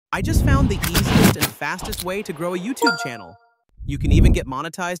I just found the easiest and fastest way to grow a YouTube channel. You can even get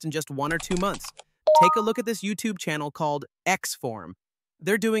monetized in just 1 or 2 months. Take a look at this YouTube channel called Xform.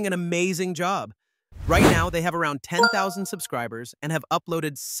 They're doing an amazing job. Right now, they have around 10,000 subscribers and have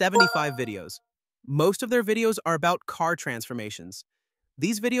uploaded 75 videos. Most of their videos are about car transformations.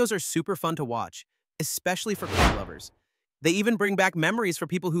 These videos are super fun to watch, especially for car lovers. They even bring back memories for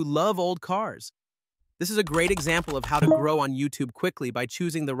people who love old cars. This is a great example of how to grow on YouTube quickly by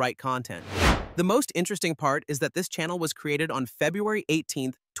choosing the right content. The most interesting part is that this channel was created on February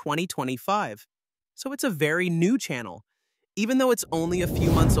 18th, 2025. So it's a very new channel. Even though it's only a few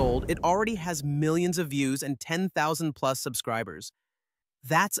months old, it already has millions of views and 10,000 plus subscribers.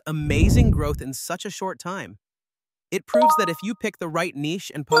 That's amazing growth in such a short time. It proves that if you pick the right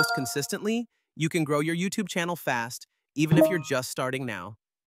niche and post consistently, you can grow your YouTube channel fast, even if you're just starting now.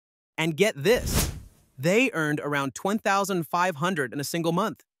 And get this, they earned around $20,500 in a single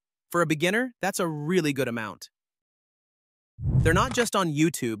month. For a beginner, that's a really good amount. They're not just on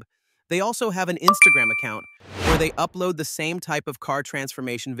YouTube, they also have an Instagram account where they upload the same type of car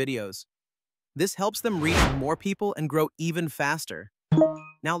transformation videos. This helps them reach more people and grow even faster.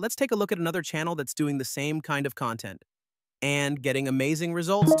 Now let's take a look at another channel that's doing the same kind of content and getting amazing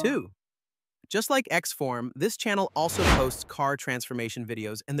results too. Just like Xform, this channel also posts car transformation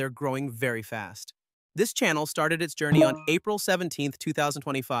videos and they're growing very fast. This channel started its journey on April 17th,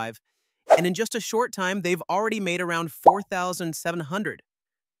 2025, and in just a short time, they've already made around 4,700.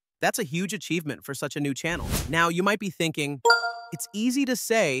 That's a huge achievement for such a new channel. Now, you might be thinking, it's easy to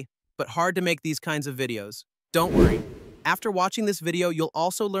say, but hard to make these kinds of videos. Don't worry. After watching this video, you'll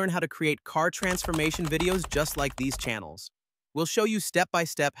also learn how to create car transformation videos just like these channels. We'll show you step by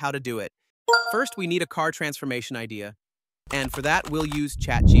step how to do it. First, we need a car transformation idea, and for that, we'll use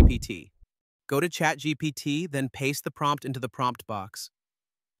ChatGPT. Go to ChatGPT, then paste the prompt into the prompt box.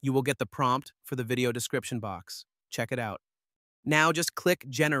 You will get the prompt for the video description box. Check it out. Now just click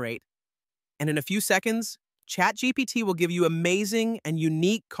Generate, and in a few seconds, ChatGPT will give you amazing and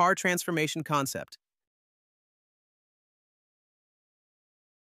unique car transformation concept.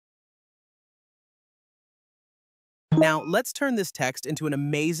 Now, let's turn this text into an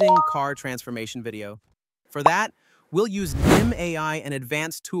amazing car transformation video. For that, we'll use NIM AI, an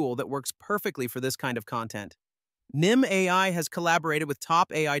advanced tool that works perfectly for this kind of content. NIM AI has collaborated with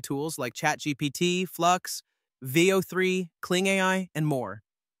top AI tools like ChatGPT, Flux V3, Kling AI, and more.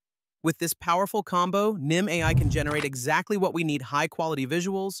 With this powerful combo, NIM AI can generate exactly what we need: high-quality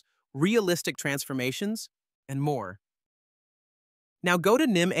visuals, realistic transformations, and more. Now go to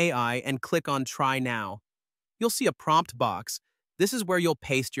NIM AI and click on Try Now. You'll see a prompt box. This is where you'll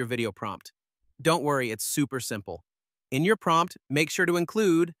paste your video prompt. Don't worry, it's super simple. In your prompt, make sure to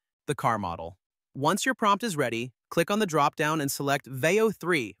include the car model. Once your prompt is ready, click on the drop-down and select Veo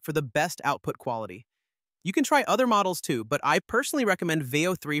 3 for the best output quality. You can try other models too, but I personally recommend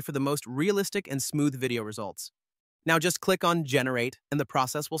Veo 3 for the most realistic and smooth video results. Now just click on Generate and the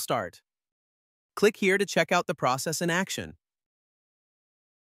process will start. Click here to check out the process in action.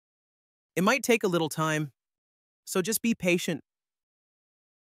 It might take a little time, so just be patient.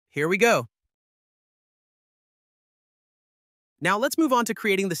 Here we go. Now let's move on to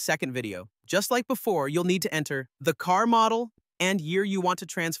creating the second video. Just like before, you'll need to enter the car model and year you want to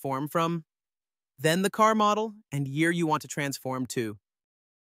transform from, then the car model and year you want to transform to.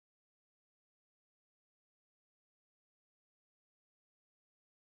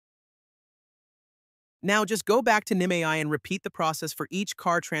 Now just go back to NIM AI and repeat the process for each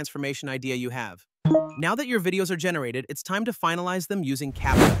car transformation idea you have. Now that your videos are generated, it's time to finalize them using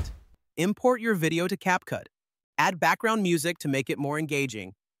CapCut. Import your video to CapCut. Add background music to make it more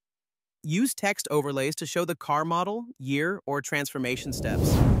engaging. Use text overlays to show the car model, year, or transformation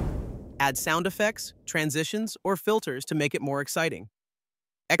steps. Add sound effects, transitions, or filters to make it more exciting.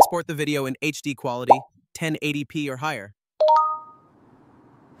 Export the video in HD quality, 1080p or higher.